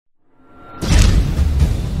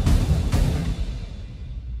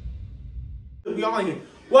We all in here.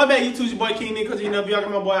 What back YouTube, your boy KingNixk, because you know, y'all got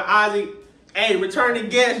my boy Isaac. Hey, returning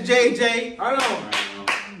guest JJ. I know.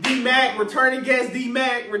 D-Mac, returning guest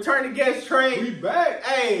D-Mac, returning guest Trey. We back.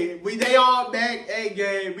 Hey, they all back. Hey,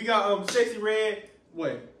 gang. We got Sexyy Red.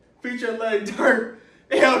 What? Feature Lil Durk.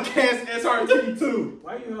 Hellcats SRTs 2.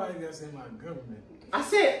 Why you always gotta say my government? I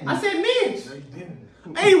said Mitch. No, you didn't.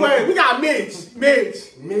 Anyway, we got Mitch.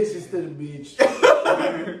 Mitch instead of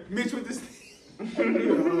bitch. Mitch with this.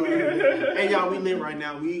 Hey y'all, we lit right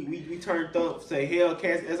now. We turned up. Say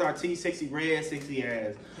Hellcats SRT, Sexyy Red, Sexy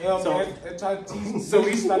Ass. SRTs.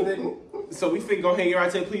 So we finna go hang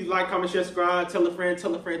right here. Please like, comment, share, subscribe. Tell a friend. Go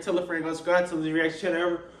subscribe to the reaction channel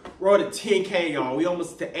ever. We're to 10K, y'all. We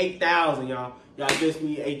almost to 8,000, y'all. Y'all just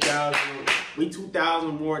need 8,000. We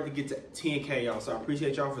 2,000 more to get to 10K, y'all. So I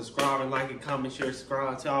appreciate y'all for subscribing, liking, comment, share,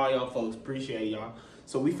 subscribe. Tell all y'all folks. Appreciate y'all.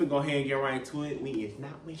 So we finna go ahead and get right into it. We is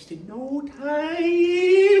not wasting no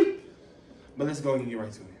time. But let's go and get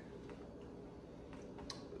right to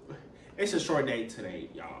it. It's a short day today,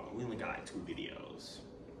 y'all. We only got like 2 videos.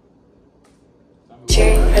 Hold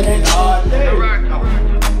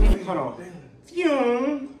on.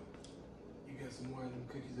 You got some more of them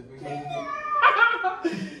cookies available?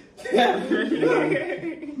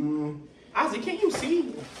 Isaac, can you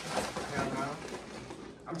see?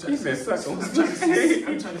 I'm trying to see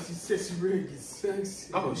Sexyy Red get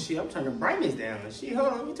sexy. Oh shit, I'm turning the brightness down. Shit, hold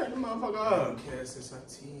on, let me turn the motherfucker up. Hellcats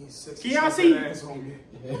SRTs. Can y'all see?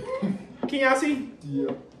 Can y'all see?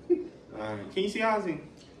 Yeah. Alright, can you see Isaac?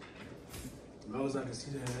 As long as I can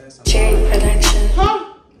see that ass, I'm Cherry production.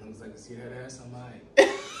 Huh? As long as I can see that ass, I'm alright.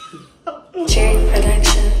 Cherry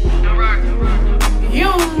production. You.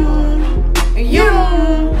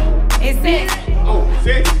 It's sexy. Oh,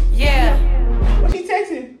 sexy? Yeah. What she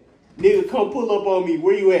texting? Nigga, come pull up on me.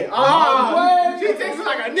 Where you at? Ah, she texting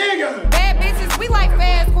like a nigga. Bad bitches, we like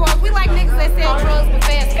fast cars. We like niggas that sell drugs with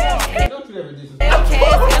fast cars. Don't you ever do this? Hellcats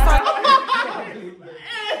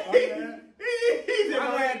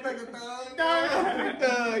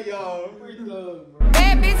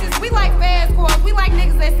Bad bitches, we like fast cars. We like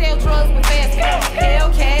niggas that sell drugs with fast cars.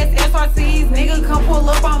 Hellcats, SRTs, nigga come pull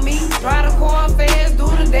up on me. Drive the car fast, do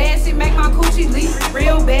the dash, it make my coochie leak.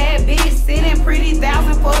 Real bad bitch, sitting pretty,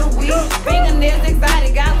 1,000 for the week. Fingernails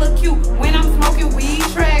exotic, got look cute when I'm smoking weed.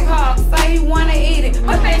 Track hawk, say he wanna eat it,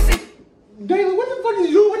 but that shit. Dayla, what the fuck is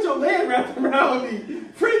you with your leg wrapped around me?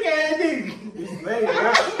 Freak ass nigga.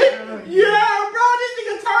 Yeah, bro, this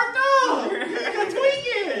nigga turned up. Nigga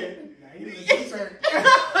tweaking.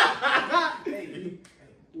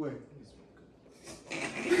 What?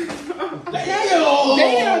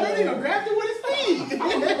 Damn, that nigga grabbed it with his feet.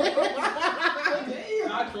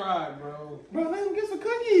 I tried, bro. Bro, let him get some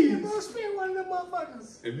cookies. Bro, spin one of them motherfuckers.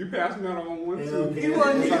 If you pass me out on one, too.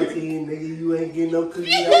 Nigga, you ain't getting no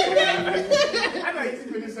cookies. I know he's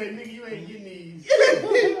gonna say, nigga, you ain't getting these.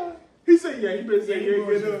 He said, yeah, he better say,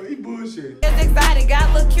 yeah, get up. He bullshit. It's exotic, got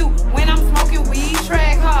look cute when I'm smoking weed.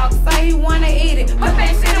 Track hawk, say he wanna eat it, but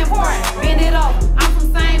that shit important. Bend it up, I'm from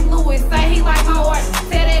St. Louis, say he like my horse. Tell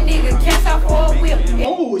that nigga, catch up for a whip.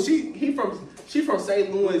 Oh, she from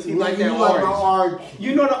St. Louis. He like that arch.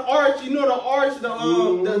 You know the arch. The little arch, the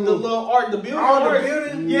building. Oh, the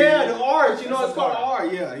building? Yeah, the arch. You know it's called the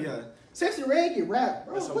arch. Yeah. Sexyy Red get wrapped,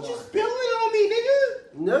 bro. What you spilling on me,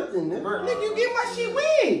 nigga? Nothing, nigga. Nigga, you get my shit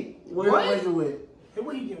wet. Where's it wet? Hey,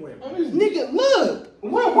 what you getting wet? Nigga, look.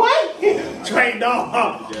 What? Trained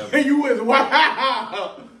off. And you was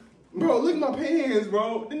wow. Bro, look at my pants,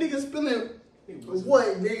 bro. The nigga spilling.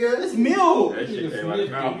 What, nigga? It's milk. That shit came out of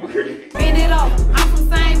mouth. Bend it up, I'm from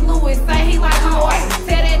St. Louis, say he like my horse.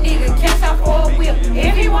 Tell that nigga, catch up for a whip.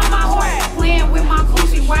 If he want my horse, playing with my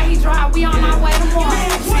coochie while he drive, we on our way to war.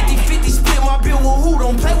 50-50 split my bill with who?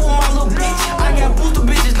 Don't play with my little bitch. I got booster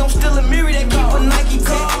bitches, don't steal a mirror that keep a Nike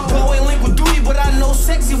tag. Bro ain't linked with duty, but I know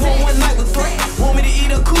Sexyy want one night with threat. Want me to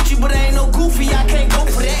eat a coochie, but I ain't no goofy, I can't go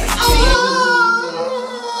for that.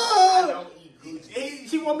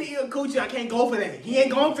 She want me to eat a coochie, I can't go for that. He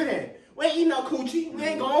ain't going for that. We ain't eating no coochie. We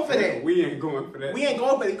ain't going for that. We ain't going for that. We ain't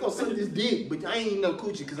going for that. He gonna suck this dick, but I ain't eating no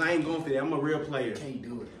coochie because I ain't going for that. I'm a real player. Can't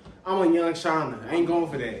do it. I'm a young Shauna. I ain't going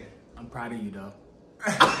for that. I'm proud of you, though.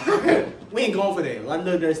 We ain't going for that. Like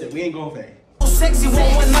Lil Durk said, we ain't going for that. Sexyy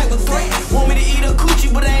want one night with threat. Want me to eat a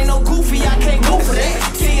coochie, but I ain't no goofy, I can't go for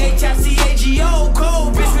that. THICAGO,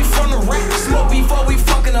 cold, bitch, we from the rack. Smoke before we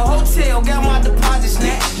fuck in the hotel, got my deposit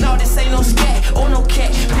snatched. No, this ain't no scat or no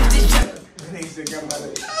cat. Bitch, this just. They said, got my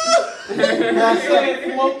I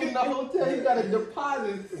said smoke in the hotel, you got a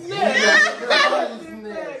deposit.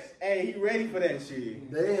 Hey, he ready for that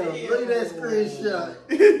shit. Damn, look at that screenshot.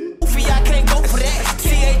 Goofy, I can't go for that.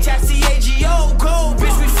 THICAGO, cold,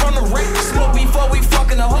 bitch, we from the the rack. Smoke before we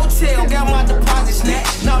fuck in the hotel. Got my deposit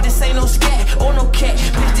snatched. No, this ain't no scat or no cat.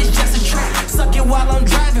 Bitch, this just a trap. Suck it while I'm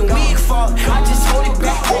driving. Wig fall. I just hold it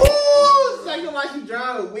back. Ooh, suck it while she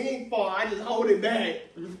driving. Wig fall. I just hold it back.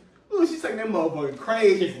 Ooh, she sucking that motherfucker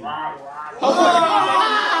crazy.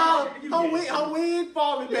 Her wig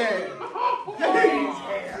falling back. You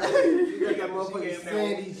got that motherfucking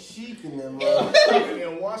sandy chic in that motherfucker.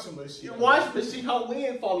 And washing machine. Watch the shit, her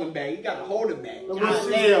wig falling back. You gotta hold it back.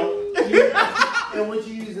 And what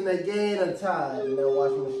you using, that gain or Tide in that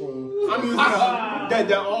washing machine? I'm using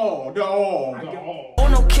the all. Oh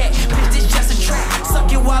no cat, bitch, this just a trap.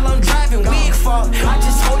 Suck it while I'm driving, wig fall. I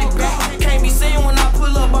just hold it back. Can't be saying when I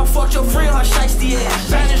pull up, I fucked your friend, her shiesty ass.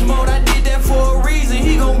 Spanish mode, I did that for a reason.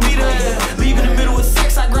 He gon' beat her ass. Leave in the middle of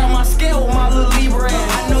sex, I grab my scale with my little Libra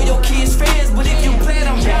ass. I know your kids fans, but if you play it,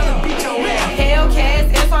 I'm down to beat your ass.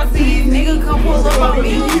 Hellcats SRTs, nigga come pull up on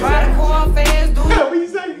me. Ride a car fast, do it. What you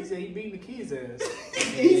say? He said he beating the kids' ass.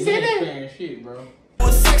 He said that? Man, shit, bro.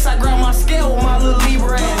 With sex, I grab my scale with my little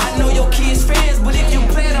Libra ass. I know your kids fans, but if you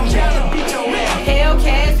play it, I'm down to beat your ass.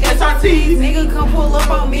 Hellcats SRTs, nigga come pull up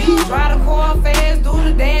on me. Ride a car fast, do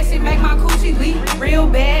the dash, shit make my coochie leak. Real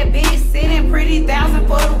bad bitch, sitting pretty, 1,000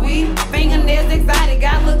 for the weed. Fingernails exotic,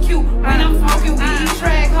 got look cute when I'm smoking weed.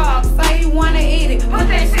 Track hog, say he wanna eat it, put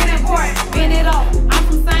that shit in port, bend it off. I'm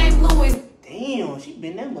from St. Louis. Damn, she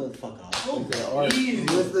been that motherfucker.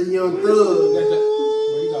 Mr. Young Thug.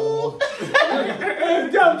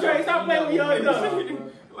 Dumb Trey, stop playing with your dog.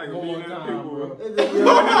 Like one more time, bro.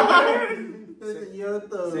 That's a Young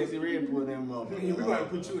Thug. Sexy Red pull them up. We gotta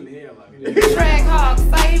put you in the hell like that. Track hog,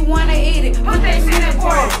 say he wanna eat it, put that shit in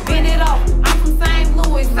port, bend it off. I'm from St.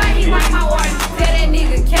 Louis, say he like my work. Tell that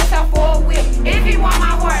nigga catch out for a whip if he want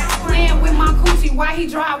my work. Playing with my coochie while he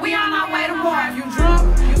drive, we on our way to Mars. You drunk,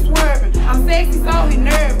 you swerving. I'm sexy, so he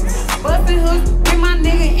nervous. Bustin' hooks with my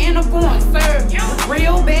nigga in the phone, serve.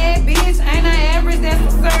 Real bad bitch, ain't an average, that's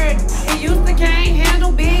absurd. He used to can't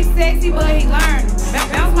handle big sexy, but he learned.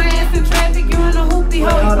 Bounce my ass in traffic, you in the hoopty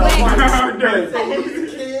hole, you black.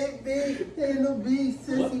 Ain't no beef,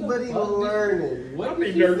 sissy, but he learning. What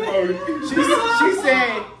did Durk She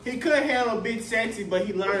said he couldn't handle big sexy, but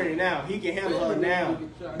he learning now. He can handle her now.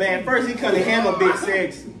 But at first he couldn't handle big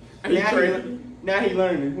sexy. Now he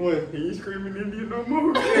learning. What? He ain't screaming Indian no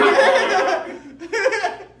more.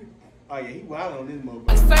 Oh yeah, he wild on this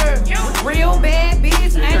motherfucker. Serve. Real bad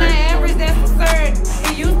bitch, ain't an average, that's absurd.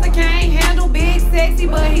 He used to can't handle big sexy,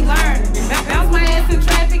 but he learned. Bounce my ass in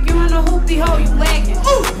traffic, you in the hoopty hole, you lacking.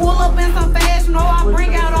 Pull up in some fast, you know I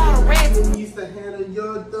bring out all the rats. He used to handle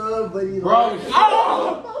Young Thug, but he Bro,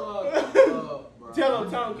 Tell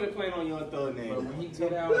him quit playing on Young Thug name. when he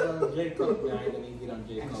get out J. Cole, I ain't gonna even get on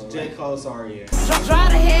J. Cole. J. Cole, sorry, yeah.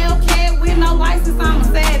 Drive the Hellcat with no license, I'm a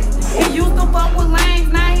savage. He used to fuck with lanes,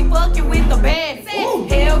 now he fucking with the baddies.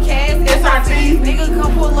 Hellcats SRTs, nigga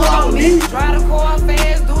come pull up on me. Drive the car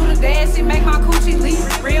fast, do the dash, shit make my coochie leak.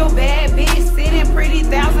 Real bad bitch, sitting pretty,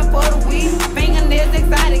 1,000 for the weed. Fingernails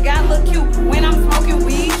exotic, got look cute when I'm smoking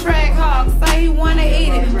weed. Track hog, say he wanna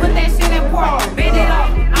eat it, put that shit in pork, bend it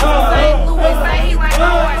off. I'm from St. Louis, say he like my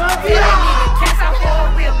horse. Tell that nigga catch out for a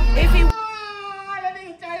whip if he when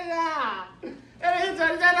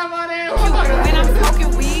I'm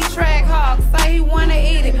smoking weed. Track hog, say he wanna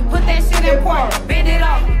eat it, put that shit in pork, bend it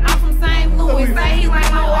off. I'm from St. Louis, say he like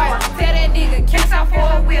my horse. Tell that nigga catch out for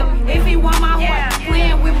a whip if he want my horse.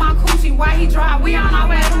 Playing with my coochie while he drive, we on our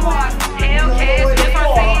way to Mars. Hellcats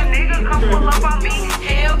SRTs, nigga come pull up on me.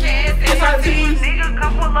 Hellcats SRTs, nigga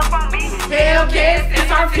come pull up on me. Hellcats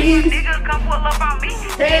SRTs, nigga come pull up on me.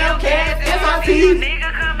 Hellcats SRTs,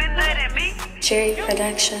 nigga come and let it me. Cherry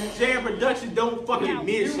Production. J Production don't fucking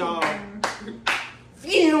miss, y'all.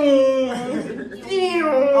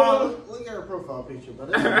 Look at her profile picture,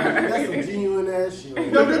 but that's some genuine ass shit.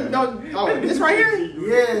 Oh, this right here?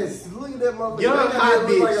 Yes, look at that motherfucker. Young hot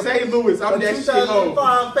bitch, St. Louis, I'm that shit home.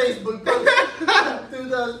 2005 Facebook picture.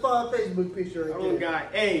 2005 Facebook picture right Oh there. God,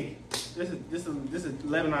 hey, this is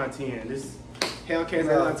 11 out of 10. This Hellcats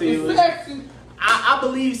SRTs. I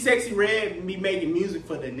believe Sexy Red be making music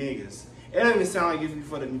for the niggas. It doesn't even sound like it's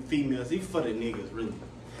for the females, it's for the niggas, really.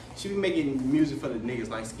 She be making music for the niggas,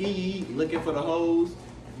 like Ski, looking for the hoes.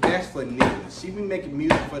 That's for niggas. She be making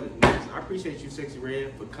music for the niggas. I appreciate you, Sexy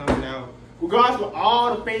Red, for coming out. Regardless of what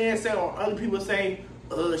all the fans say or other people say,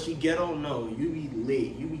 she ghetto. No, you be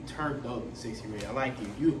lit. You be turned up, Sexy Red. I like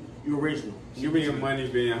you. You original. She getting money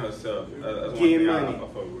being herself. That's Getting one money. thing I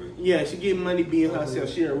fuck with. Yeah, she getting money being herself.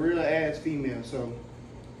 She a real ass female. So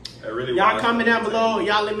I really y'all want comment her down to below. say-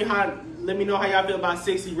 Y'all let Let me know how y'all feel about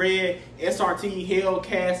Sexyy Red, SRT,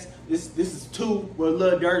 Hellcats. This is 2 where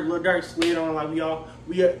Lil Durk slid on like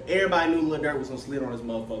everybody knew Lil Durk was gonna slid on this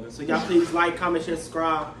motherfucker. So y'all please like, comment, share,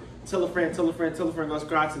 subscribe. Tell a friend, go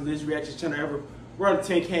subscribe to this reaction channel ever. We're on the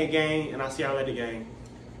 10K gang, and I'll see y'all later, gang.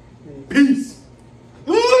 Peace.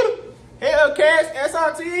 Hellcats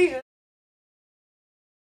SRT.